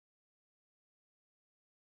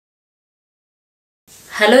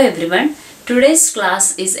Hello everyone. Today's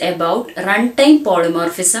class is about runtime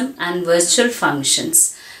polymorphism and virtual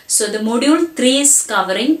functions. So the module 3 is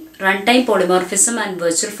covering runtime polymorphism and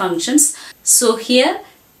virtual functions. So here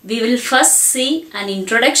we will first see an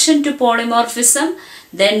introduction to polymorphism,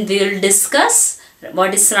 then we will discuss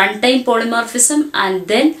what is runtime polymorphism and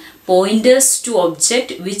then pointers to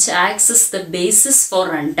object which acts as the basis for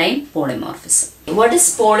runtime polymorphism. What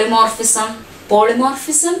is polymorphism?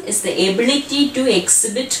 Polymorphism is the ability to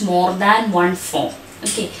exhibit more than one form.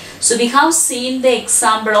 Okay, so we have seen the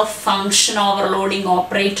example of function overloading,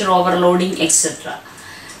 operator overloading, etc.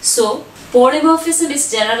 So polymorphism is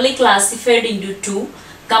generally classified into two: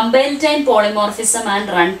 compile time polymorphism and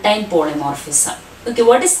runtime polymorphism. Okay,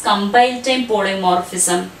 what is compile time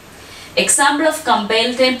polymorphism? Example of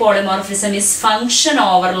compile time polymorphism is function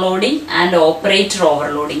overloading and operator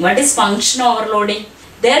overloading. What is function overloading?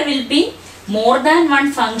 There will be more than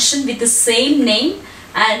one function with the same name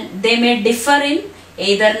and they may differ in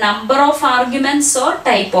either number of arguments or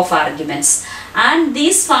type of arguments, and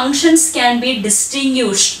these functions can be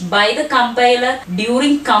distinguished by the compiler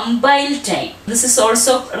during compile time. This is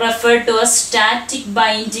also referred to as static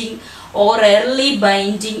binding or early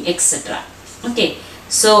binding, etc. Okay,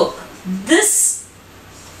 so this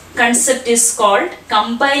concept is called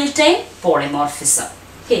compile time polymorphism.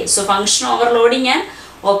 Okay, so function overloading and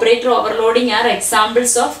operator overloading are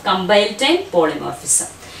examples of compile time polymorphism.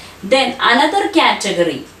 Then another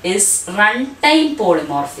category is runtime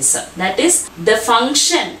polymorphism. That is, the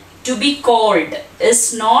function to be called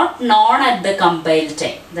is not known at the compile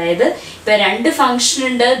time. That is, if two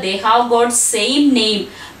functions they have got same name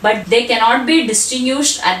but they cannot be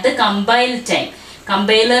distinguished at the compile time.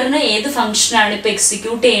 Compiler ne ഏത് function ആണ് ഇപ്പോൾ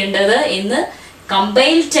execute ചെയ്യേണ്ടത് എന്ന്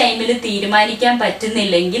compile time ൽ തീരുമാനിക്കാൻ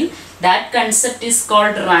പറ്റുന്നില്ലെങ്കിൽ that concept is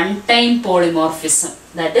called runtime polymorphism.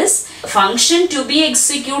 That is, function to be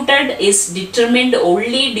executed is determined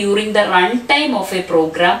only during the runtime of a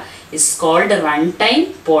program is called runtime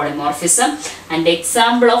polymorphism. And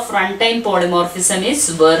example of runtime polymorphism is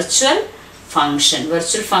virtual function.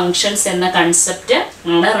 Virtual functions എന്ന concept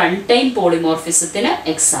ആണ് runtime polymorphismത്തിന്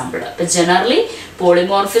example. അപ്പോൾ generally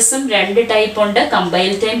polymorphism രണ്ട് type ഉണ്ട്: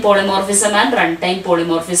 compile time polymorphism and runtime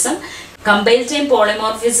polymorphism. Compile time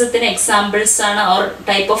polymorphism examples or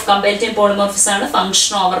type of compile time polymorphism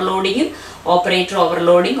function overloading, operator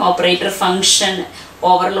overloading. Operator function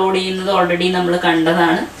overloading already nammal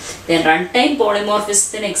kandadana. Then runtime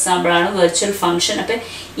polymorphism example ആണ് virtual function. അപ്പോൾ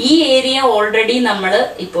ഈ area already നമ്മൾ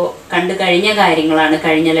ഇപ്പോൾ കണ്ടു കഴിഞ്ഞ കാര്യങ്ങളാണ്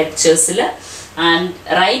കഴിഞ്ഞ lecturesൽ, and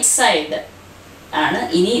right side ആണ്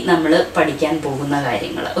ഇനി നമ്മൾ പഠിക്കാൻ പോകുന്ന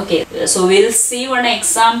കാര്യങ്ങൾ. Okay, so we'll see one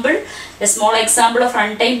example, a small example of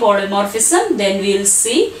runtime polymorphism, then we'll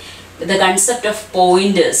see the concept of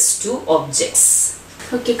pointers to objects.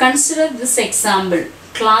 Okay, consider this example: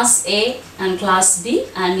 class A and class B,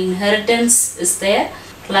 and inheritance is there.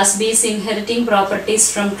 Class B is inheriting properties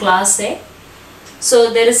from class A. So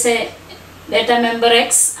there is a data member X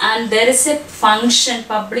and there is a function,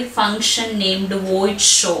 public function named void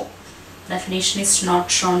show. Definition is not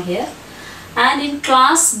shown here. And in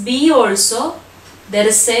class B also there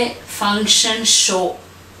is a function show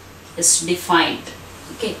is defined.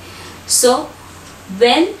 Okay, so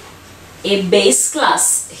when a base class,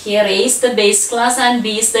 here A is the base class and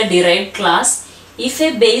B is the derived class, if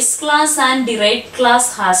a base class and derived class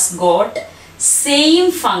has got same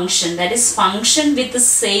function, that is function with the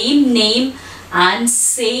same name and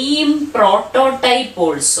same prototype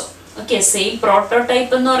also. Okay, same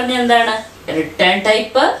prototype എന്ന് പറഞ്ഞാൽ എന്താണ്? Return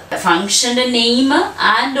type, function name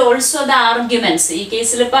and also the arguments. ഈ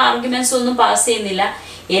കേസിൽ ഇപ്പോൾ arguments ഒന്നും pass ചെയ്യുന്നില്ല,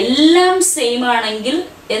 എല്ലാം same ആണെങ്കിൽ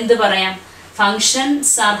എന്ത് പറയാം? Functions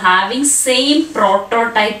are having same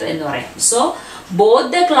prototype എന്ന് പറയാം. So both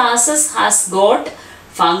the classes has got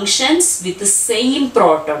functions with the same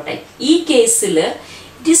prototype. ഈ കേസിൽ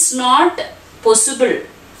it is not possible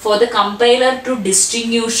for the compiler to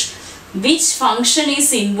distinguish which function is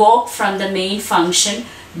invoked from the main function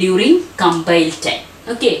during compile time.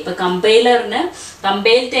 Okay, ഇപ്പോൾ കമ്പൈലറിന്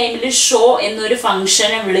compile ടൈമിൽ show എന്നൊരു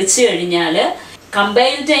ഫംഗ്ഷനെ വിളിച്ചു കഴിഞ്ഞാൽ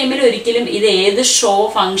compile ടൈമിൽ ഒരിക്കലും ഇത് ഏത് ഷോ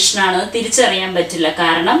ഫംഗ്ഷനാണെന്ന് തിരിച്ചറിയാൻ പറ്റില്ല,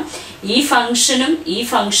 കാരണം ഈ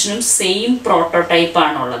ഫംഗ്ഷനും സെയിം പ്രോട്ടോടൈപ്പ്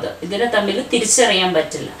ആണുള്ളത്, ഇതിനെ തമ്മിൽ തിരിച്ചറിയാൻ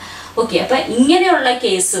പറ്റില്ല. ഓക്കെ, അപ്പം ഇങ്ങനെയുള്ള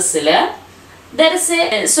കേസസിൽ there is a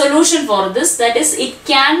solution for this, that is, it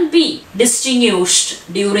can be distinguished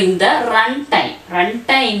during the runtime.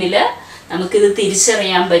 Runtimeil നമുക്കിത്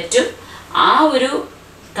തിരിച്ചറിയാൻ പറ്റും. ആ ഒരു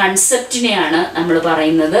കൺസെപ്റ്റിനെയാണ് നമ്മൾ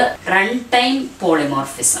പറയുന്നത് runtime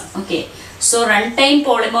polymorphism. Okay, so runtime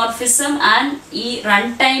polymorphism and ഈ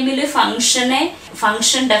runtimeil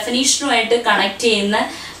ഫംഗ്ഷൻ ഡെഫിനിഷനുമായിട്ട് കണക്ട് ചെയ്യുന്ന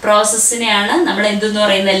പ്രോസസ്സിനെയാണ് നമ്മൾ എന്തെന്ന്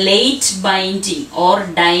പറയുന്നത് late binding or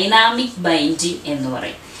dynamic binding എന്ന്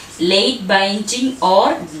പറയും. Late binding or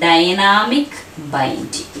dynamic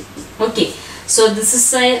binding. Okay, so this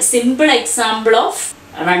is A simple example of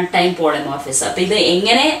run time polymorphism. അപ്പൊ ഇത്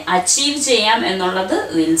എങ്ങനെ അച്ചീവ് ചെയ്യാം എന്നുള്ളത്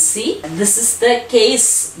will see. This is the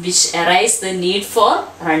case which arise the need for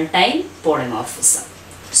run time polymorphism.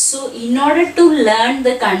 So in order to learn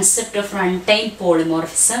the concept of runtime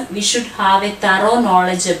polymorphism, we should have a thorough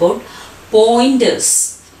knowledge about pointers.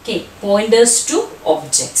 Okay, pointers to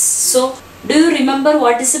objects. So do you remember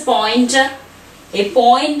what is a pointer? A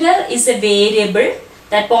pointer is a variable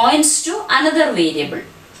that points to another variable.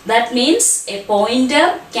 That means a pointer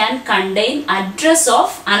can contain address of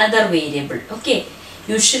another variable. Okay,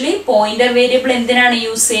 usually pointer variable എന്തിനാണ്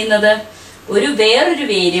use ചെയ്യുന്നത്? ഒരു വേറൊരു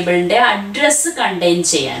വേരിയബിളിന്റെ address contain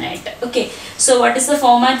ചെയ്യാനായിട്ട്. Okay, so what is the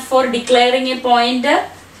format four declaring A pointer?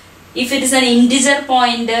 If it is an integer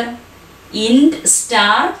pointer, int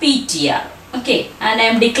star ptr. Okay, and I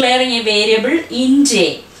am declaring a variable int a.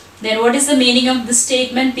 Then what is the meaning of this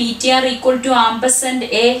statement? ptr equal to ampersand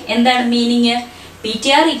a. എന്താണ് meaning?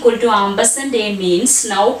 ptr equal to ampersand a means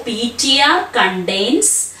now ptr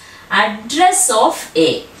contains address of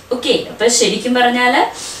a. Okay, അപ്പൊ ശരിക്കും പറഞ്ഞാൽ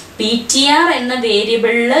ptr എന്ന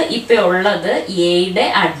വേരിയബിളിൽ ഇപ്പൊ ഉള്ളത് എയുടെ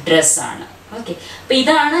address ആണ്. ഓക്കെ, അപ്പൊ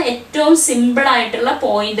ഇതാണ് ഏറ്റവും സിമ്പിൾ ആയിട്ടുള്ള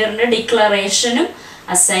പോയിന്ററിന്റെ ഡിക്ലറേഷനും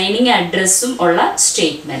അസൈനിങ് അഡ്രസ്സും ഉള്ള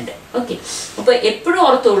സ്റ്റേറ്റ്മെന്റ്. ഓക്കെ, അപ്പൊ എപ്പോഴും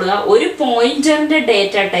ഓർത്തോളുക, ഒരു പോയിന്ററിന്റെ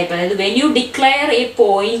ഡേറ്റ ടൈപ്പ്, അതായത് when you declare A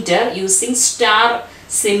pointer using star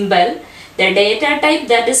symbol, the data type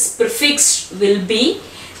that is prefixed will be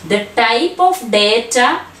the type of data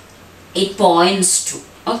it points to.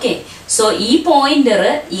 Okay, so ഈ pointer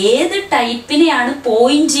ഏത് ടൈപ്പിനെയാണ്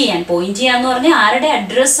point ചെയ്യാന്ന് പറഞ്ഞാൽ ആരുടെ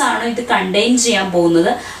address ആണ് ഇത് കണ്ടെയ്ൻ ചെയ്യാൻ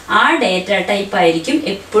പോകുന്നത്, ആ ഡേറ്റ ടൈപ്പ് ആയിരിക്കും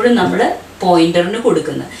എപ്പോഴും നമ്മൾ പോയിന്ററിന്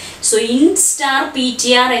കൊടുക്കുന്നത്. സോ ഇൻ സ്റ്റാർ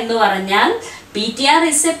ptr എന്ന് പറഞ്ഞാൽ ptr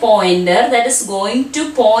is a pointer that is going to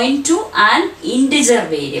point to an integer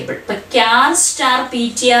variable. ഇപ്പൊ char star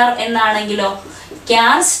ptr എന്നാണെങ്കിലോ,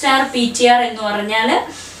 char star ptr എന്ന് പറഞ്ഞാൽ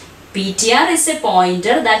ptr is a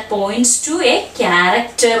pointer that points to a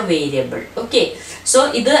character variable. Okay, so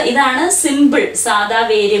ഇതാണ് simple സാധാ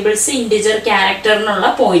variables integer ക്യാരക്ടറിനുള്ള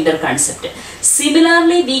pointer concept.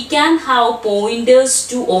 Similarly we can have pointers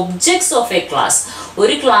to objects of A class.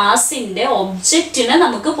 ഒരു ക്ലാസിന്റെ ഒബ്ജക്റ്റിനെ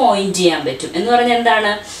നമുക്ക് point ചെയ്യാൻ പറ്റും എന്ന് പറഞ്ഞാൽ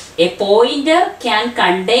എന്താണ്? A pointer can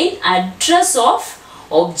contain address of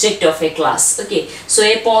object of a class. Okay, so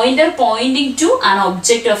a pointer pointing to an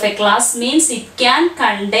object of a class means it can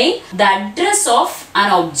contain the address of an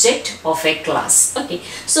object of a class. Okay,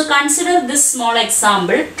 so consider this small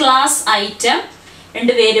example. Class item and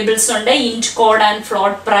variables under int code and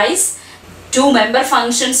float price. Two member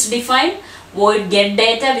functions defined. Void get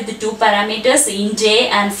data with two parameters int a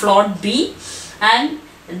and float b, and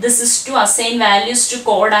this is to assign values to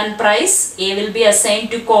code and price. A will be assigned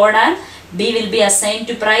to code and b will be assigned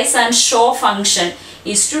to price, and show function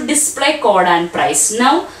is to display code and price.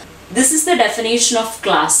 Now this is the definition of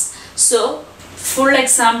class. So full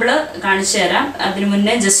example കാണിച്ചു തരാം. അതിനു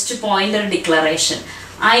മുന്നേ just pointer declaration.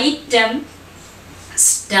 Item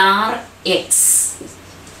star x.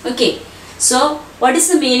 Okay, so what is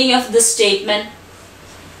the meaning of this statement?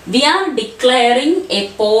 We are declaring a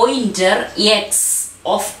pointer x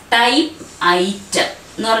of type item.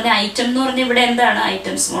 എന്ന് പറഞ്ഞ item എന്ന് പറഞ്ഞാൽ ഇവിടെ എന്താണ്?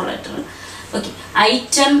 Item small letter. Okay,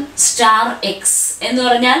 item star X എന്ന്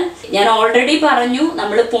പറഞ്ഞാൽ ഞാൻ already പറഞ്ഞു,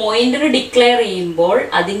 നമ്മൾ പോയിന്റർ ഡിക്ലെയർ ചെയ്യുമ്പോൾ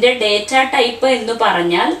അതിന്റെ ഡേറ്റ ടൈപ്പ് എന്ന്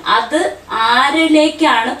പറഞ്ഞാൽ അത്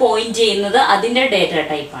ആരിലേക്കാണ് പോയിന്റ് ചെയ്യുന്നത്, അതിന്റെ ഡേറ്റ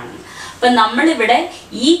ടൈപ്പ് ആണ്. അപ്പൊ നമ്മളിവിടെ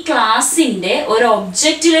ഈ ക്ലാസിന്റെ ഒരു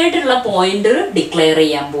ഒബ്ജക്റ്റിലായിട്ടുള്ള പോയിന്റർ ഡിക്ലെയർ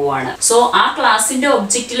ചെയ്യാൻ പോവാണ്. സോ ആ ക്ലാസിന്റെ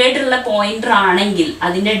ഒബ്ജക്റ്റിലായിട്ടുള്ള പോയിന്റർ ആണെങ്കിൽ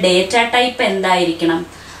അതിന്റെ ഡേറ്റ ടൈപ്പ് എന്തായിരിക്കണം?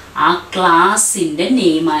 ആ ക്ലാസിന്റെ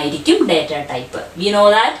നെയിം ആയിരിക്കും data type. We know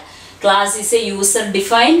that class is a user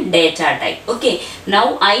defined data type. Okay, now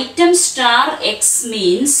item star x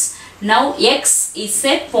means now x is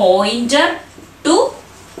a pointer to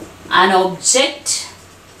an object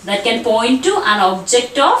that can point to an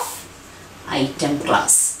object of item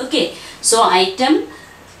class. Okay, so item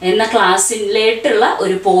എന്ന ക്ലാസ്സിലേട്ടുള്ള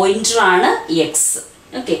ഒരു pointer ആണ് x.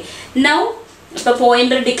 Okay, now ഇപ്പോൾ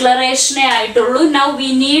pointer ഡിക്ലറേഷനേ ആയിട്ടുള്ളൂ. Now we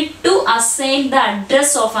need to assign the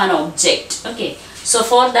address of an object. Okay, so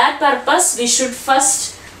for that purpose we should first,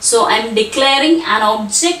 so I am declaring an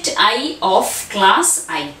object I of class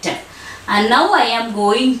item, and now I am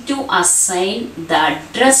going to assign the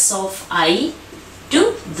address of I to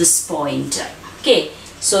this pointer. Okay,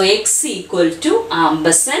 so x equal to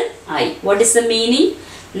ampersand I. What is the meaning?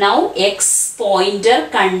 Now x pointer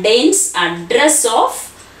contains address of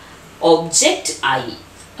object I.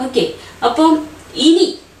 Okay, അപ്പം ഇനി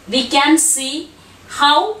we can see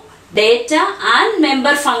how data and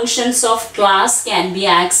member functions of class can be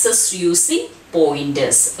accessed using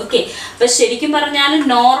pointers. Okay, അപ്പോൾ ശരിക്കും പറഞ്ഞാൽ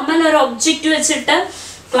normal ഒരു object വെച്ചിട്ട്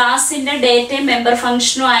ക്ലാസിന്റെ ഡേറ്റയും member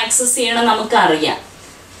ഫംഗ്ഷനും access ചെയ്യണം നമുക്കറിയാം.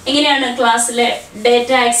 എങ്ങനെയാണ് ക്ലാസ്സിലെ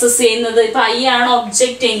ഡേറ്റ ആക്സസ് ചെയ്യുന്നത്? ഇപ്പൊ ഐ ആണ്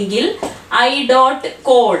ഒബ്ജക്റ്റ് എങ്കിൽ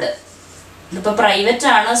i.code, ഇതിപ്പോ പ്രൈവറ്റ്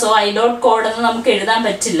ആണ്, സോ i.code എന്ന് നമുക്ക് എഴുതാൻ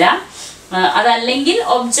പറ്റില്ല. അതല്ലെങ്കിൽ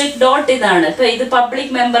ഒബ്ജക്ട് ഡോട്ട് ഇതാണ്, ഇപ്പൊ ഇത്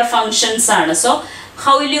പബ്ലിക് മെമ്പർ ഫംഗ്ഷൻസ് ആണ്. So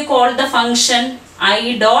how will you call the function?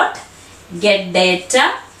 i.getData,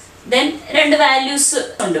 then രണ്ട് വാല്യൂസ്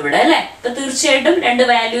ഉണ്ട് ഇവിടെ അല്ലെ. ഇപ്പൊ തീർച്ചയായിട്ടും രണ്ട്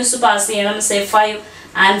വാല്യൂസ് പാസ് ചെയ്യണം, say 5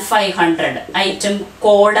 and 500, item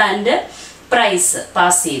code and price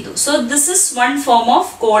pass ചെയ്തു. So this is one form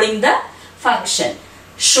of calling the function.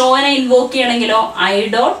 ഷോനെ invoke ചെയ്യണമെങ്കിലോ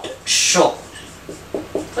i.show.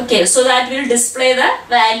 Okay, so that will display the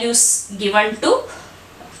values given to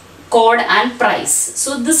code and price. So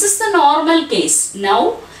this is the normal case. Now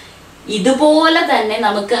ഇതുപോലെ തന്നെ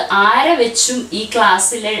നമുക്ക് ആരെ വെച്ചും ഈ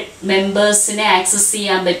ക്ലാസ്സിലെ മെമ്പേഴ്സിനെ access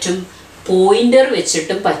ചെയ്യാൻ പറ്റും, pointer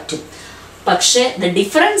വെച്ചിട്ടും പറ്റും. പക്ഷെ the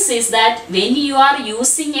difference is that when you are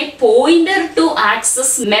using a pointer to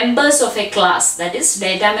access members of a class, that is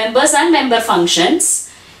data members and member functions,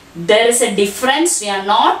 there is a difference. We are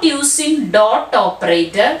not using dot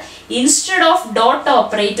operator. Instead of dot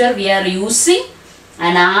operator we are using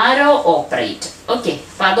an arrow operator. Okay,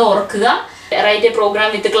 appo adu orkuka. Write a program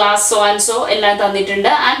with the class so and so ellam thannittund,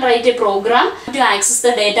 and write a program to access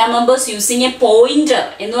the data members using a pointer.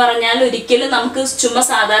 ennu paranjal orikkelum namukku chumma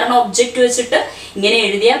sadharana object vechitte ingane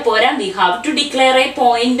ezhudiya pora. We have to declare a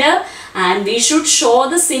pointer and we should show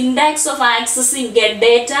the syntax of accessing get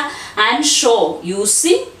data and show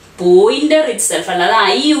using pointer itself. allada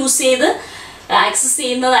I use ചെയ്ത് access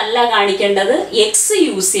ചെയ്യുന്നതല്ല കാണിക്കേണ്ടത്, X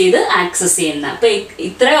use ചെയ്ത് access ചെയ്യുന്ന. അപ്പൊ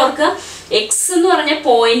ഇത്ര ഓർക്കുക, X എന്ന് പറഞ്ഞ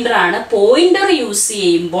പോയിന്റർ ആണ്. പോയിന്റർ യൂസ്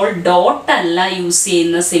ചെയ്യുമ്പോൾ ഡോട്ട് അല്ല യൂസ്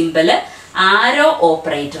ചെയ്യുന്ന സിമ്പല്, ആരോ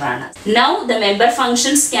ഓപ്പറേറ്റർ ആണ്. Now the member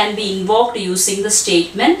functions can be invoked using the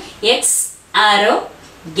statement X arrow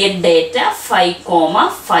get data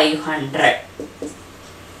 5,500.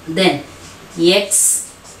 Then x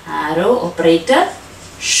arrow operator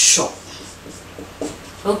show.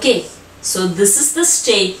 Okay, so this is the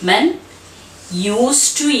statement used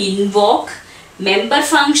to invoke member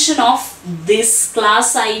function of this class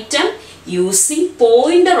item using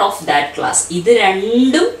pointer of that class. ഇത്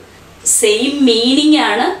രണ്ടും same meaning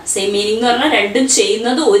ആണ്. Same meaning എന്ന് പറഞ്ഞാൽ രണ്ടും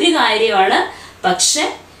ചെയ്യുന്നത് ഒരു കാര്യമാണ്, പക്ഷെ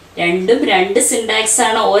രണ്ടും രണ്ട് സിൻടാക്സ്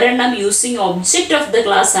ആണ്. ഒരെണ്ണം using object of the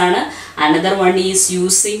class ആണ്, another one is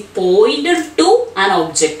using pointer to an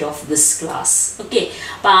object of this class. Okay,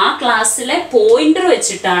 അപ്പൊ ആ ക്ലാസ്സിലെ പോയിന്റർ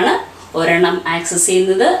വെച്ചിട്ടാണ് ഒരെണ്ണം ആക്സസ്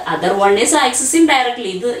ചെയ്യുന്നത്, other one is accessing directly.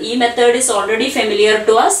 ഇത് ഈ method is already familiar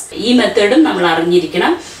to us. ഈ മെത്തേഡും നമ്മൾ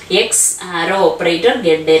അറിഞ്ഞിരിക്കണം. X arrow operator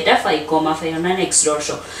get data 5,500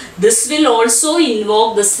 x.show. This will also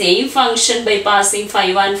invoke the same function by passing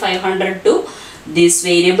 5 and 500 to these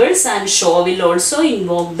variables, and show will also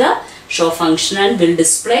invoke the show function and will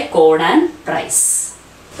display code and price.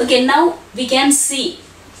 Okay, now we can see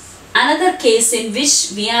another case in which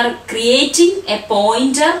we are creating a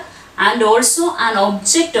pointer and also an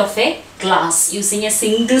object of a class using a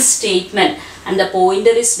single statement, and the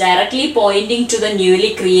pointer is directly pointing to the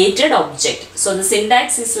newly created object. So the syntax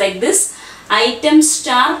is like this: item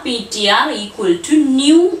star ptr equal to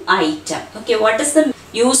new item. Okay, what is the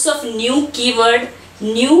use of new keyword?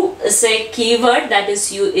 New is a keyword that is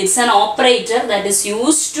it's an operator that is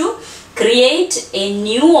used to create a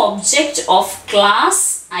new object of class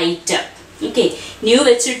item. Okay, new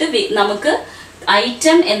വെച്ചിട്ട് നമുക്ക്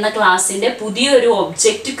item എന്ന ക്ലാസിന്റെ പുതിയൊരു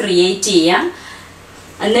object create ചെയ്യാം.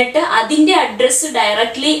 എന്നിട്ട് അതിന്റെ address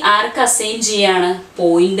directly ആർക്ക് assign ചെയ്യാണ്?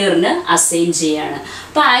 പോയിന്ററിന് assign ചെയ്യാണ്.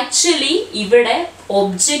 അപ്പൊ ആക്ച്വലി ഇവിടെ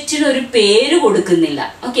ഒബ്ജക്റ്റിന് ഒരു പേര് കൊടുക്കുന്നില്ല.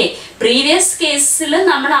 ഓക്കെ, പ്രീവിയസ് കേസിൽ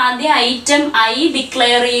നമ്മൾ ആദ്യം ഐറ്റം ഐ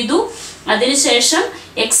ഡിക്ലെയർ ചെയ്തു, അതിനുശേഷം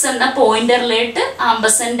എക്സ് എന്ന പോയിന്ററിലേക്ക്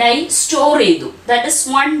ആംപർസാൻഡ് ആയി സ്റ്റോർ ചെയ്തു. That is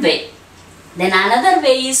one way. Then another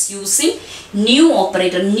way is using new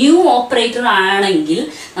operator. New operator ആണെങ്കിൽ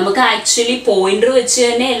നമുക്ക് ആക്ച്വലി പോയിന്റർ വെച്ച്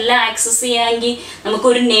തന്നെ എല്ലാം ആക്സസ് ചെയ്യാമെങ്കിൽ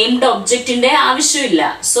നമുക്കൊരു നെയിംഡ് ഒബ്ജക്റ്റിന്റെ ആവശ്യമില്ല.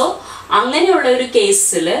 സോ അങ്ങനെയുള്ള ഒരു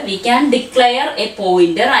കേസിൽ we can declare a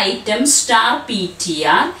pointer item star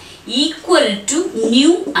ptr equal to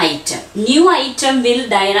new item. New item will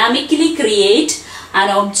dynamically create an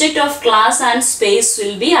object of class and space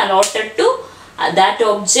will be allotted to that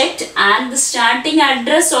object, and the starting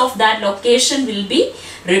address of that location will be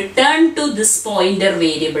returned to this pointer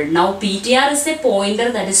variable. Now ptr is a pointer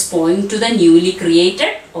that is pointing to the newly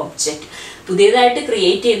created object. പുതിയതായിട്ട്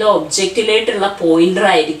create ചെയ്ത ഒബ്ജക്റ്റിലേക്കുള്ള pointer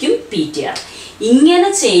ആയിരിക്കും PTR. ഇങ്ങനെ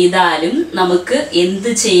ചെയ്താലും നമുക്ക്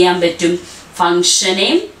എന്ത് ചെയ്യാൻ പറ്റും?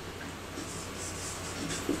 ഫംഗ്ഷനെ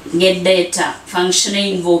get data ഫംഗ്ഷനെ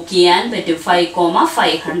ഇൻവോക്ക് ചെയ്യാൻ പറ്റും.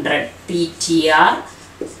 5,500 PTR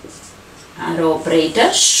operator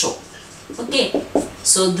show. Okay,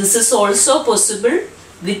 so this is also possible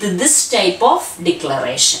with this type of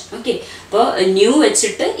declaration. Okay, അപ്പോൾ ന്യൂ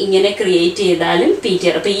വെച്ചിട്ട് ഇങ്ങനെ ക്രിയേറ്റ് ചെയ്താലും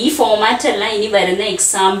PTR. അപ്പോൾ ഈ ഫോമാറ്റ് അല്ല ഇനി വരുന്ന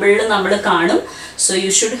എക്സാമ്പിളിൽ നമ്മൾ കാണും. So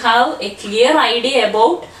you should have a clear idea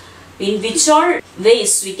about in which all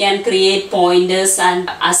ways we can create pointers and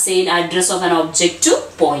assign address of an object to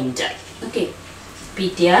pointer. Okay,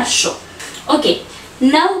 PTR show. Okay,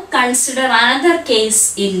 now consider another case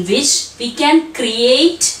in which we can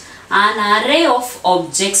create an array of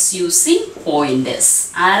objects using pointers.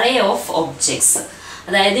 Array of objects.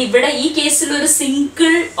 അതായത് ഇവിടെ ഈ കേസിൽ ഒരു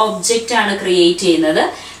single object ആണ് create ചെയ്യുന്നത്.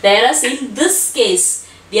 Whereas in this case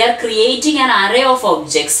we are creating an array of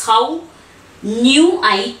objects. How? New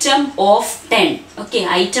item of 10. Okay,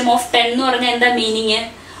 item of 10 എന്ന് പറഞ്ഞാൽ എന്താ മീനിങ്?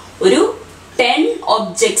 ഒരു 10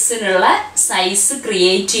 ഒബ്ജക്ട്സിനുള്ള സൈസ്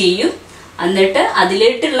ക്രിയേറ്റ് ചെയ്യും, എന്നിട്ട്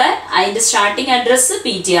അതിലേട്ടുള്ള അതിന്റെ സ്റ്റാർട്ടിംഗ് അഡ്രസ്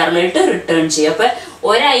PTRയിലോട്ട് റിട്ടേൺ ചെയ്യും. അപ്പൊ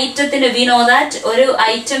ഒരു ഐറ്റത്തിന് വി നോ ദാറ്റ് ഒരു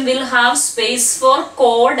item will have space four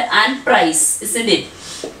code and price, isn't it?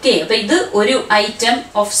 Okay, അപ്പൊ ഇത് ഒരു ഐറ്റം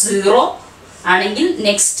ഓഫ് 0 ആണെങ്കിൽ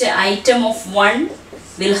next item of 1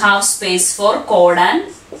 will have space for code and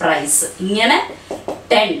price. ഇങ്ങനെ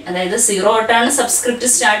 10, അതായത് 0 തൊട്ടാണ് സബ്സ്ക്രിപ്റ്റ്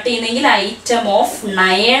സ്റ്റാർട്ട് ചെയ്യുന്നതെങ്കിൽ ഐറ്റം ഓഫ്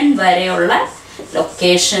 9 വരെയുള്ള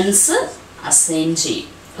ലൊക്കേഷൻസ് അസൈൻ ചെയ്യും.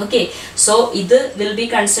 ഓക്കെ, സോ ഇത് will be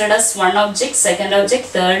considered as 1 object, second object,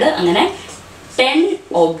 third, അങ്ങനെ 10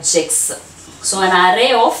 objects. So an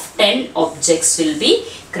array of 10 objects will be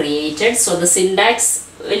created. So the syntax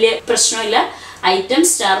വലിയ പ്രശ്നമില്ല. item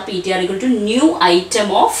star PTR equal to new item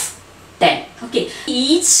of 10. Okay,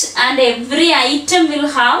 each and every item will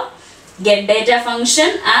have get data function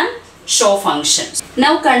and show function.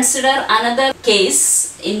 Now consider another case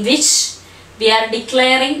in which we are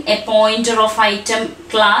declaring a pointer of item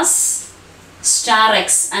class star x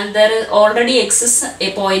and there already exists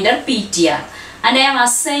a pointer PTR and I am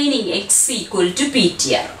assigning x equal to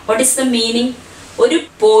PTR. What is the meaning? ഒരു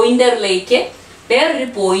പോയിന്ററിലേക്ക് വേറൊരു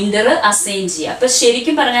pointer assign ചെയ്യുക. അപ്പൊ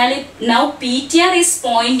ശരിക്കും പറഞ്ഞാൽ now PTR is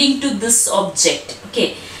pointing to this object. Okay,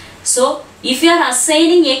 so if you are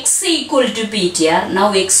assigning x equal to PTR, now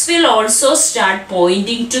x will also start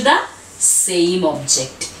pointing to the same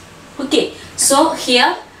object. Okay, so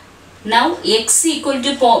here now x equal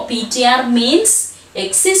to PTR means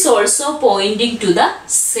x is also pointing to the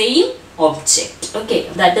same object. Okay,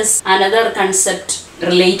 that is another concept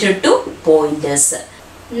related to pointers.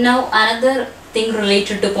 Now another thing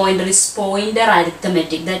related to pointer is pointer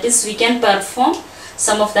arithmetic. That is, we can perform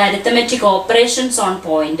some of the arithmetic operations on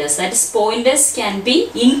pointers. That is, pointers can be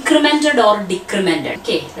incremented or decremented.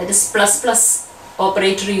 Okay, that is plus plus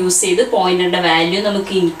operator use ചെയ്ത് പോയിന്ററിന്റെ value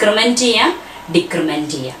നമുക്ക് increment ചെയ്യാം, decrement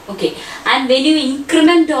ചെയ്യാം. Okay, and when you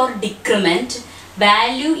increment or decrement,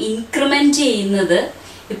 value increment ചെയ്യുന്നത്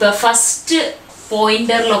ഇപ്പൊ first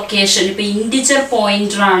pointer location ഇപ്പൊ integer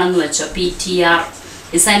pointer ആണെന്ന് വെച്ചോ, PTR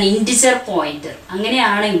is an integer pointer.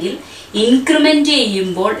 അങ്ങനെയാണെങ്കിൽ ഇൻക്രിമെന്റ്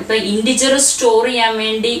ചെയ്യുമ്പോൾ ഇപ്പൊ ഇൻഡിജർ സ്റ്റോർ ചെയ്യാൻ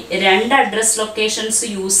വേണ്ടി രണ്ട് അഡ്രസ് ലൊക്കേഷൻസ്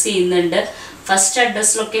യൂസ് ചെയ്യുന്നുണ്ട്. ഫസ്റ്റ്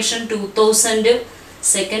അഡ്രസ് ലൊക്കേഷൻ 2000,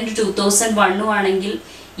 സെക്കൻഡ് 2001 ആണെങ്കിൽ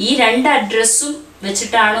ഈ രണ്ട് അഡ്രസ്സും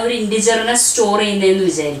വെച്ചിട്ടാണ് ഒരു ഇൻഡിജറിനെ സ്റ്റോർ ചെയ്യുന്നതെന്ന്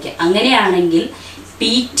വിചാരിക്കുക. അങ്ങനെയാണെങ്കിൽ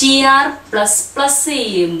PTR പ്ലസ് പ്ലസ്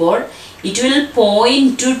ചെയ്യുമ്പോൾ it will point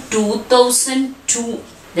to 2002.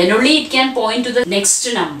 Then only it can point to the next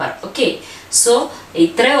number. Okay, so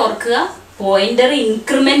ഇത്ര ഓർക്കുക, പോയിന്റർ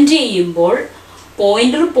ഇൻക്രിമെന്റ് ചെയ്യുമ്പോൾ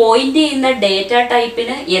പോയിന്റർ പോയിന്റ് ചെയ്യുന്ന ഡേറ്റ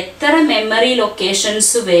ടൈപ്പിന് എത്ര മെമ്മറി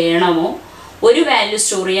ലൊക്കേഷൻസ് വേണമോ, ഒരു വാല്യൂ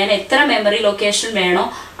സ്റ്റോർ ചെയ്യാൻ എത്ര മെമ്മറി ലൊക്കേഷൻ വേണോ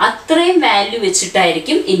അത്രയും വാല്യൂ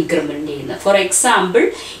വെച്ചിട്ടായിരിക്കും ഇൻക്രിമെന്റ് ചെയ്യുന്നത്. ഫോർ എക്സാമ്പിൾ,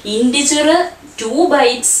 ഇൻഡിജർ 2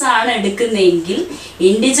 bytes ആണ് എടുക്കുന്നതെങ്കിൽ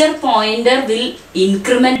integer pointer will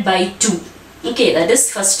increment by 2. Okay, that is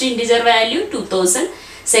first integer value 2000,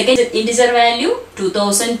 second integer value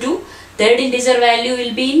 2002, third integer value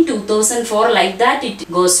will be in 2004. Like that it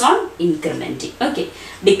goes on incrementing. Okay,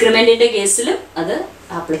 decrement in the case is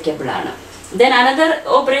applicable. Then another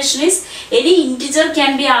operation is any integer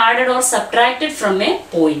can be added or subtracted from a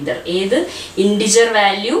pointer. Either integer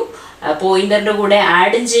value pointer kude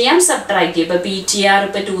add cheyam, subtract cheyam. Ipo PTR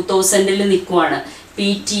ipo 2000 il nikkuvaanu,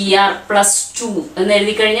 PTR plus 2 ennu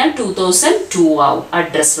ezhuthi kazhinjal 2002 avum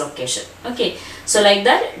address location. Okay, so like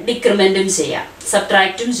that decrement cheyam,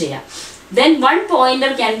 subtract cheyam. Then one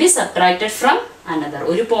pointer can be subtracted from another.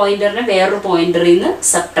 ഒരു പോയിന്ററിനെ വേറൊരു പോയിന്ററിൽ നിന്ന്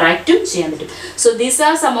സബ്ട്രാക്റ്റും ചെയ്യാൻ പറ്റും. So these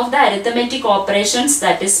are some of the arithmetic operations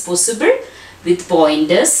that is possible with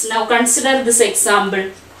pointers. Now consider this example.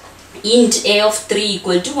 Int a of 3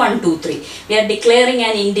 equal to 1, 2, 3. We are declaring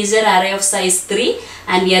an integer array of size 3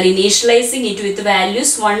 and we are initializing it with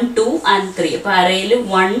values 1, 2 and 3. അപ്പോൾ arrayയിൽ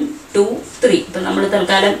 1, 2, 3. ഇപ്പോൾ നമ്മൾ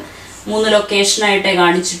തൽക്കാലം 3 location ആയിട്ടേ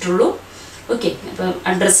കാണിച്ചിട്ടുള്ളൂ. Okay, അപ്പം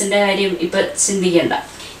അഡ്രസ്സിൻ്റെ കാര്യം ഇപ്പം ചിന്തിക്കേണ്ട.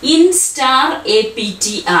 In star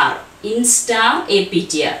APTR. In star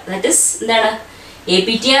APTR. That is എന്താണ്?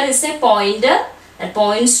 APTR is a pointer that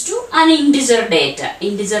points to an integer data.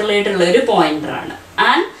 Integerലായിട്ടുള്ള ഒരു പോയിന്റർ ആണ്.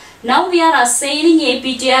 And now we are assigning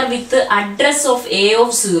APTR with the address of A of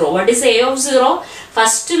 0. What is A of 0?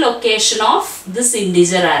 First location of this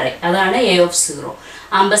integer array. അതാണ് A of 0.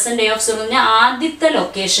 ആംബസൻഡ് A of 0 എന്ന് പറഞ്ഞാൽ ആദ്യത്തെ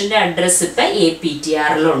ലൊക്കേഷൻ്റെ address ഇപ്പം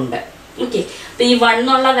APTRലുണ്ട്. Okay, അപ്പം ഈ 1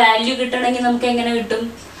 എന്നുള്ള വാല്യൂ കിട്ടണമെങ്കിൽ നമുക്ക് എങ്ങനെ കിട്ടും?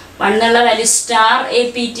 1 എന്നുള്ള value star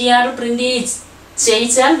APTR print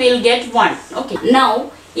ചെയ്യിച്ചാൽ will get 1. Okay, now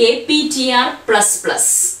APTR plus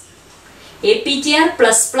plus. APTR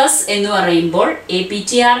plus plus എന്ന് പറയുമ്പോൾ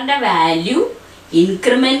APTRന്റെ വാല്യൂ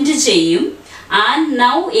ഇൻക്രിമെന്റ് ചെയ്യും. And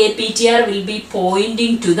now APTR will be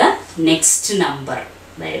pointing to the next number.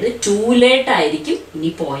 അതായത് 2 ആയിരിക്കും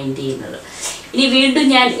ഇനി പോയിന്റ് ചെയ്യുന്നത്. ഇനി വീണ്ടും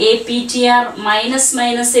ഞാൻ APTR minus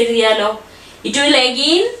minus എഴുതിയാലോ? It will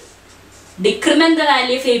again decrement the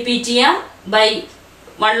value of APTR by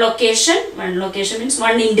one location means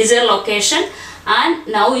one integer location, and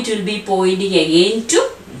now it will be pointing again to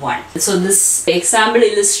 1. So this example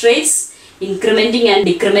illustrates incrementing and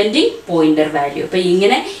decrementing pointer value. അപ്പോൾ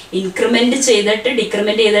ഇങ്ങനെ increment ചെയ്തിട്ട്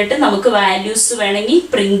decrement ചെയ്തിട്ട് നമുക്ക് values വേണമെങ്കിൽ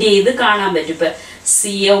print ചെയ്ത് കാണാൻ പറ്റും. ഇപ്പോൾ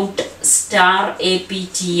cout star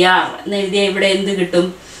APTR എന്ന് എഴുതിയാൽ ഇവിടെ എന്ത് കിട്ടും?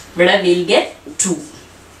 ഇവിടെ വിൽ ഗെറ്റ് 2.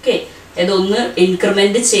 ഓക്കെ, ഇതൊന്ന്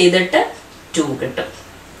ഇൻക്രിമെന്റ് ചെയ്തിട്ട് 2 കിട്ടും.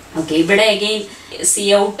 ഓക്കെ, ഇവിടെ അഗെയിൻ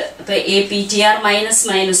cout ഇപ്പോൾ APTR മൈനസ്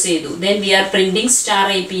മൈനസ് ചെയ്തു. Then we are printing star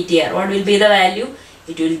APTR. What will be the value?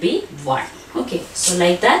 It will be 1. Okay, so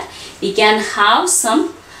like that we can have some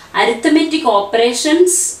arithmetic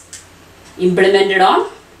operations implemented on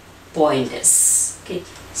pointers. Okay,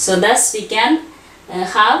 so thus we can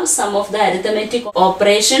have some of the arithmetic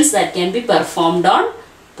operations that can be performed on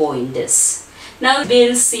pointers. Now we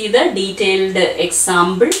will see the detailed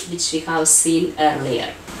example which we have seen earlier.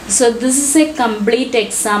 So this is a complete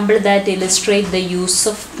example that illustrates the use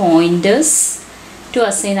of pointers to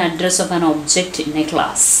assign address of an object in a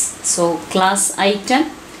class. So class item,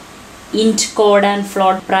 int code and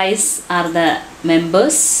float price are the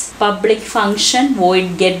members. Public function void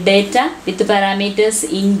get data with the parameters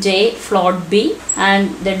int a, float b, and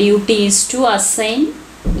the duty is to assign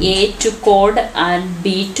a to code and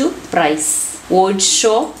b to price. Void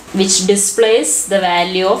show, which displays the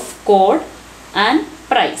value of code and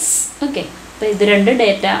price. Okay, so these are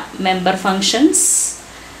data member functions,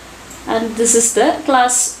 and this is the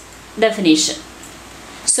class definition.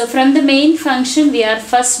 So from the main function we are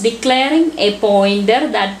first declaring a pointer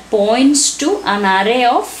that points to an array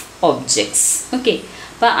of objects. Okay,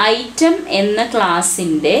 so item enna class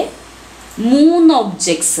inde 3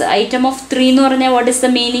 objects, item of 3 എന്ന് പറഞ്ഞാൽ what is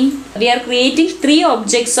the meaning? We are creating 3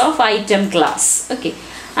 objects of item class. Okay,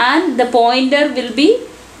 and the pointer will be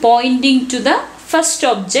pointing to the first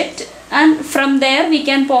object, and from there we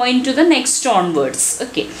can point to the next onwards.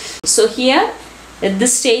 Okay, so here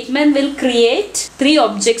this statement will create 3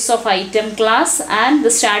 objects of item class, and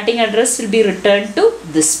the starting address will be returned to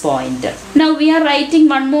this pointer. Now we are writing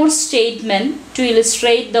one more statement to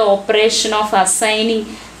illustrate the operation of assigning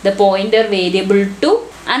the pointer variable to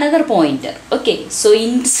another pointer. Okay, so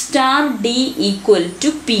int star d equal to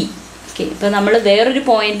p. Okay, ഇപ്പോൾ നമ്മൾ വേറൊരു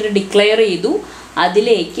pointer declare ചെയ്തു,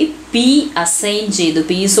 അതിലേക്ക് p assign ചെയ്തു.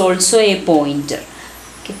 p is also a pointer.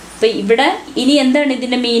 Okay, അപ്പോൾ ഇവിടെ ഇനി എന്താണ്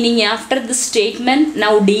ഇതിൻ്റെ meaning? After the statement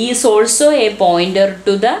now d is also a pointer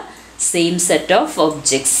to the same set of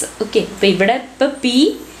objects. Okay, അപ്പോൾ ഇവിടെ ഇപ്പോൾ p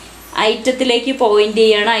ഐറ്റത്തിലേക്ക് പോയിന്റ്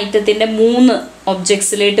ചെയ്യാണ്, ഐറ്റത്തിൻ്റെ 3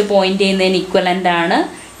 ഒബ്ജക്ട്സിലേക്ക് പോയിന്റ് ചെയ്യുന്നതിന് ഇക്വലൻ്റ് ആണ്.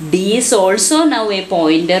 d is also now a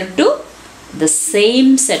pointer to the same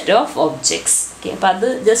set of objects. Okay, അപ്പോൾ അത്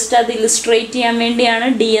just അത് illustrate ചെയ്യാൻ വേണ്ടിയാണ്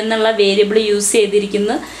d എന്നുള്ള വേരിയബിൾ യൂസ്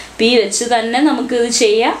ചെയ്തിരിക്കുന്നത്. p വെച്ച് തന്നെ നമുക്കിത്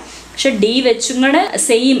ചെയ്യാം, പക്ഷെ d വെച്ചും കൂടെ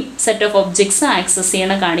same set of objects access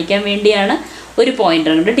ചെയ്യണം കാണിക്കാൻ വേണ്ടിയാണ് ഒരു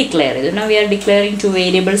പോയിന്റർ കൊണ്ട് ഡിക്ലെയർ ചെയ്തത്. Now we are declaring 2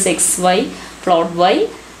 variables x, y, float y,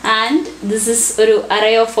 and this is ഒരു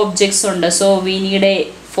array of objects ഉണ്ട്. So we need a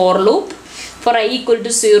for loop for I equal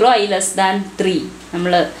to 0, I less than 3.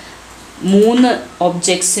 നമ്മൾ 3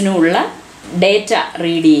 ഒബ്ജക്ട്സിനുള്ള data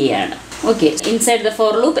read ചെയ്യുകയാണ്. Okay, inside the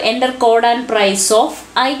for loop enter code and price of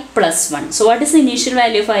I plus 1. So what is the initial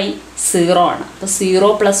value of I? 0 ആണ്. അപ്പോൾ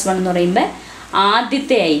 0 plus 1 എന്ന് പറയുമ്പോൾ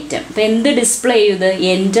ആദ്യത്തെ item അപ്പോൾ എന്ത് display ചെയ്ത്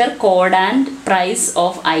enter code and price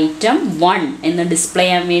of item 1 എന്ന് ഡിസ്പ്ലേ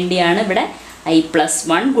ചെയ്യാൻ വേണ്ടിയാണ് ഇവിടെ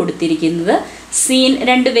i+1 കൊടുത്തിരിക്കുന്നത്. സീൻ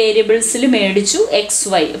 2 വേരിയബിൾസിൽ മേടിച്ചു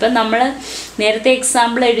XY. അപ്പം നമ്മൾ നേരത്തെ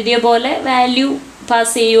എക്സാമ്പിൾ എഴുതിയ പോലെ വാല്യൂ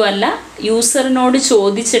പാസ് ചെയ്യുമല്ല, യൂസറിനോട്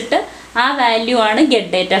ചോദിച്ചിട്ട് ആ വാല്യൂ ആണ്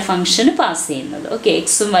ഗെറ്റ് ഡേറ്റ ഫംഗ്ഷന് പാസ് ചെയ്യുന്നത്. ഓക്കെ,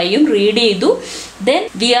 എക്സും വൈയും റീഡ് ചെയ്തു. Then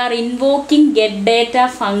we R invoking get data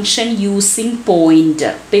function using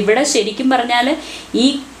pointer. അപ്പം ഇവിടെ ശരിക്കും പറഞ്ഞാൽ ഈ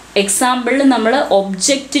എക്സാമ്പിളിൽ നമ്മൾ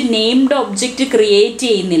ഒബ്ജക്റ്റ് നെയിംഡ് ഒബ്ജക്റ്റ് ക്രിയേറ്റ്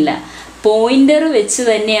ചെയ്യുന്നില്ല, പോയിന്റർ വെച്ച്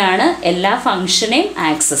തന്നെയാണ് എല്ലാ ഫംഗ്ഷനെയും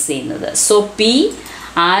ആക്സസ് ചെയ്യുന്നത്. സോ പി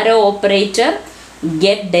ആരോ operator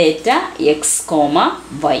get data x,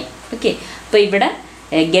 y. Okay, അപ്പോൾ ഇവിടെ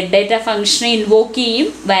ഗെറ്റ് ഡേറ്റ ഫംഗ്ഷനെ ഇൻവോക്ക് ചെയ്യും,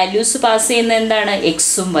 വാല്യൂസ് പാസ് ചെയ്യുന്ന എന്താണ്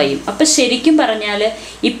എക്സും വൈയും. അപ്പം ശരിക്കും പറഞ്ഞാൽ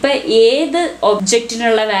ഇപ്പം ഏത്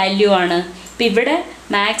ഒബ്ജക്റ്റിനുള്ള വാല്യൂ ആണ്? ഇപ്പം ഇവിടെ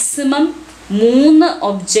മാക്സിമം 3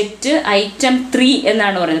 ഒബ്ജക്റ്റ് ഐറ്റം 3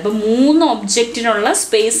 എന്നാണ് പറയുന്നത്. അപ്പം 3 ഒബ്ജക്റ്റിനുള്ള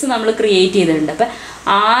സ്പേസ് നമ്മൾ ക്രിയേറ്റ് ചെയ്തിട്ടുണ്ട്. അപ്പം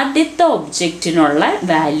ആദ്യത്തെ ഒബ്ജക്റ്റിനുള്ള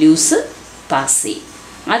വാല്യൂസ് പാസ് ചെയ്യും.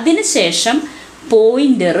 അതിനുശേഷം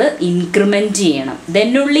പോയിന്റർ ഇൻക്രിമെൻറ്റ് ചെയ്യണം.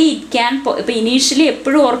 ദെന്നുള്ളി ഇറ്റ് ക്യാൻ ഇപ്പോൾ ഇനീഷ്യലി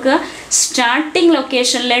എപ്പോഴും ഓർക്കുക, സ്റ്റാർട്ടിങ്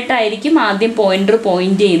ലൊക്കേഷനിലേട്ടായിരിക്കും ആദ്യം പോയിന്റർ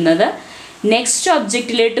പോയിന്റ് ചെയ്യുന്നത്. നെക്സ്റ്റ്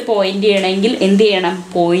ഒബ്ജക്റ്റിലേക്ക് പോയിന്റ് ചെയ്യണമെങ്കിൽ എന്ത് ചെയ്യണം?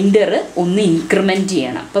 പോയിന്റർ ഒന്ന് ഇൻക്രിമെൻറ്റ്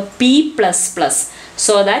ചെയ്യണം. അപ്പോൾ P++,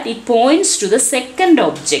 so that it points to the second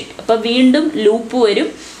object. അപ്പോൾ വീണ്ടും ലൂപ്പ് വരും,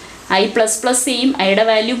 i++ ചെയ്യും, ഐയുടെ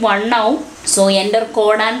വാല്യൂ 1 ആവും. So enter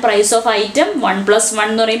code and price of item 1+1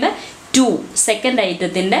 എന്ന് പറയുമ്പോൾ 2, സെക്കൻഡ്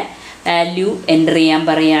ഐറ്റത്തിൻ്റെ വാല്യൂ എൻ്റർ ചെയ്യാൻ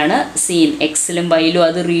പറയാണ്. സീൻ എക്സിലും വൈയിലും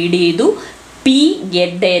അത് റീഡ് ചെയ്തു. P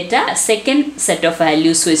get data second set of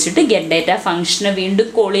values വെച്ചിട്ട് ഗെറ്റ് ഡേറ്റ ഫംഗ്ഷനെ വീണ്ടും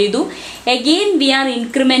കോൾ ചെയ്തു. അഗെയിൻ വി ആർ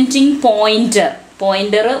ഇൻക്രിമെൻറ്റിങ്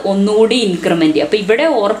പോയിന്റർ ഒന്നുകൂടി ഇൻക്രിമെൻറ്റ് ചെയ്യും. അപ്പോൾ ഇവിടെ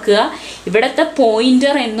ഓർക്കുക, ഇവിടുത്തെ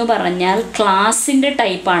പോയിന്റർ എന്ന് പറഞ്ഞാൽ ക്ലാസിൻ്റെ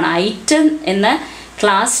ടൈപ്പാണ്. ഐറ്റം എന്ന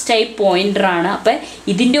ക്ലാസ് ടൈപ്പ് പോയിന്ററാണ്. അപ്പം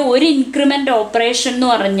ഇതിൻ്റെ ഒരു ഇൻക്രിമെൻ്റ് ഓപ്പറേഷൻ എന്ന്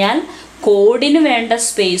പറഞ്ഞാൽ കോഡിന് വേണ്ട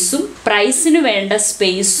സ്പേസും പ്രൈസിന് വേണ്ട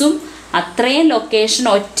സ്പേസും അത്രയും ലൊക്കേഷൻ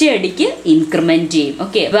ഒറ്റയടിക്ക് ഇൻക്രിമെൻറ്റ് ചെയ്യും.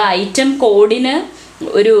 ഓക്കെ, അപ്പോൾ ഐറ്റം കോഡിന്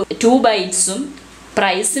ഒരു 2 ബൈറ്റ്സും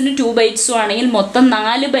പ്രൈസിന് 2 ബൈറ്റ്സും ആണെങ്കിൽ മൊത്തം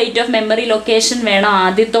 4 ബൈറ്റ് ഓഫ് മെമ്മറി ലൊക്കേഷൻ വേണം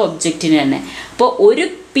ആദ്യത്തെ ഒബ്ജക്റ്റിന് തന്നെ. അപ്പോൾ ഒരു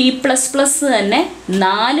P++ തന്നെ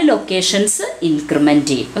 4 ലൊക്കേഷൻസ് ഇൻക്രിമെൻറ്റ്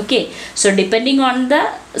ചെയ്യും. Okay, so depending on the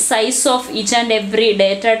size of each and every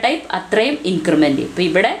data type അത്രയും ഇൻക്രിമെൻറ്റ് ചെയ്യും. ഇപ്പോൾ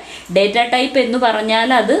ഇവിടെ ഡേറ്റ ടൈപ്പ് എന്ന് പറഞ്ഞാൽ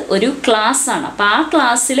അത് ഒരു ക്ലാസ് ആണ്. അപ്പോൾ ആ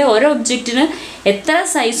ക്ലാസ്സിലെ ഓരോ ഒബ്ജക്റ്റിന് എത്ര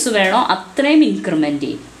സൈസ് വേണോ അത്രയും ഇൻക്രിമെൻറ്റ്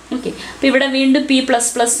ചെയ്യും. ഓക്കെ, അപ്പോൾ ഇവിടെ വീണ്ടും P++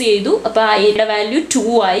 ചെയ്തു. അപ്പോൾ അതിൻ്റെ വാല്യൂ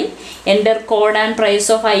 2 ആയി. Enter code and price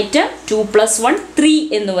of item 2+1 3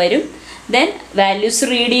 എന്ന് വരും. ദെൻ വാല്യൂസ്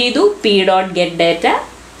റീഡ് ചെയ്തു. P.getData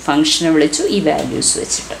ഫംഗ്ഷനെ വിളിച്ചു ഈ വാല്യൂസ്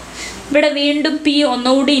വെച്ചിട്ട്. ഇവിടെ വീണ്ടും P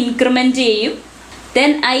ഒന്നുകൂടി ഇൻക്രിമെൻറ്റ് ചെയ്യും.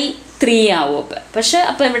 ദെൻ I 3 ആവും. പക്ഷേ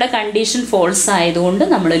അപ്പോൾ ഇവിടെ കണ്ടീഷൻ ഫോൾസ് ആയതുകൊണ്ട്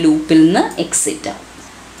നമ്മൾ ലൂപ്പിൽ നിന്ന് എക്സിറ്റ് ആവും.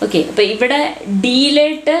 ഓക്കെ, അപ്പോൾ ഇവിടെ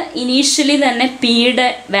ഡിയിലേട്ട് ഇനീഷ്യലി തന്നെ പിയുടെ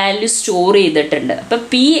വാല്യൂ സ്റ്റോർ ചെയ്തിട്ടുണ്ട്. അപ്പോൾ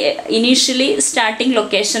പി ഇനീഷ്യലി സ്റ്റാർട്ടിങ്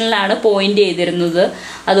ലൊക്കേഷനിലാണ് പോയിന്റ് ചെയ്തിരുന്നത്.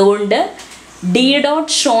 അതുകൊണ്ട്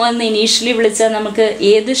d.show എന്ന് ഇനീഷ്യലി വിളിച്ചാൽ നമുക്ക്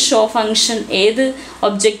ഏത് ഷോ ഫംഗ്ഷൻ ഏത്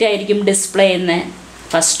ഒബ്ജക്റ്റ് ആയിരിക്കും ഡിസ്പ്ലേ ചെയ്യുന്നത്?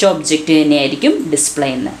 ഫസ്റ്റ് ഒബ്ജക്റ്റ് തന്നെയായിരിക്കും ഡിസ്പ്ലേ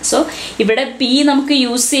ചെയ്യുന്നത്. സോ ഇവിടെ പി നമുക്ക്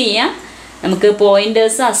യൂസ് ചെയ്യാം, നമുക്ക്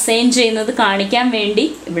പോയിന്റേഴ്സ് അസൈൻ ചെയ്യുന്നത് കാണിക്കാൻ വേണ്ടി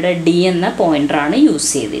ഇവിടെ ഡി എന്ന പോയിന്ററാണ്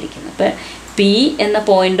യൂസ് ചെയ്തിരിക്കുന്നത്. അപ്പോൾ പി എന്ന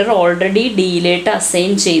പോയിന്റർ ഓൾറെഡി ഡിയിലേക്ക്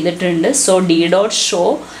അസൈൻ ചെയ്തിട്ടുണ്ട്. So d.show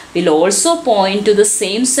will also point to the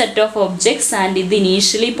same set of objects and ഇത്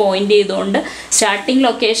ഇനീഷ്യലി പോയിന്റ് ചെയ്തുകൊണ്ട് സ്റ്റാർട്ടിംഗ്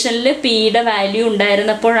ലൊക്കേഷനിൽ പിയുടെ വാല്യൂ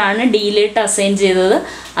ഉണ്ടായിരുന്നപ്പോഴാണ് ഡിയിലേക്ക് അസൈൻ ചെയ്തത്.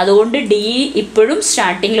 അതുകൊണ്ട് ഡി ഇപ്പോഴും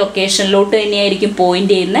സ്റ്റാർട്ടിംഗ് ലൊക്കേഷനിലോട്ട് തന്നെയായിരിക്കും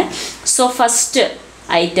പോയിന്റ് ചെയ്യുന്നത്. സോ ഫസ്റ്റ്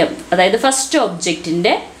ഐറ്റം അതായത് ഫസ്റ്റ്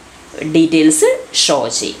ഒബ്ജക്റ്റിൻ്റെ ഡീറ്റെയിൽസ് ഷോ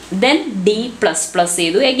ചെയ്യും. ദെൻ D++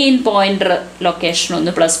 ചെയ്തു. അഗെയിൻ പോയിന്റർ ലൊക്കേഷൻ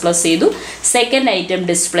ഒന്ന് ++ ചെയ്തു. സെക്കൻഡ് ഐറ്റം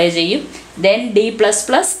ഡിസ്പ്ലേ ചെയ്യും. Then D++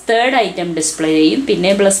 third item display ചെയ്യും.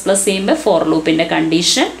 പിന്നെ ++ ചെയ്യുമ്പോൾ ഫോർ ലൂപ്പിൻ്റെ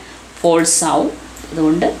കണ്ടീഷൻ ഫോൾസ് ആവും.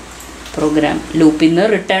 അതുകൊണ്ട് പ്രോഗ്രാം ലൂപ്പിൽ നിന്ന്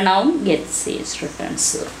റിട്ടേൺ ആവും. Get sage return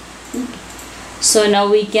 0. So now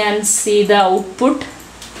we can see the output.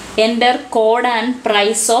 Enter code and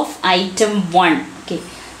price of item 1. Okay,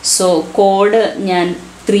 so code ഞാൻ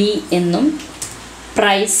 3 എന്നും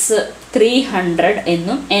പ്രൈസ് 300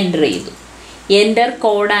 എന്നും എൻ്റർ ചെയ്തു. Enter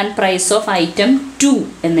code and price of item 2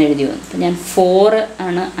 എന്ന് എഴുതി വന്നു. അപ്പോൾ ഞാൻ 4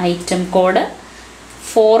 ആണ് ഐറ്റം കോഡ്,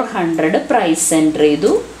 400 പ്രൈസ് എൻ്റർ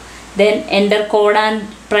ചെയ്തു. Then enter code and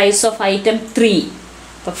price of item 3,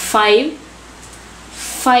 അപ്പോൾ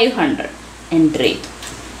 500 എൻ്റർ ചെയ്തു.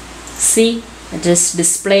 C it is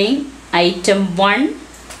displaying item 1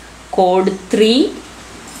 code 3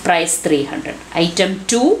 price 300, item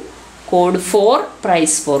 2 code 4,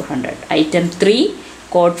 price 400. Item 3,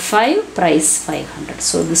 code 5, price 500.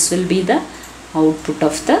 So this will be the output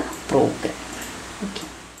of the program.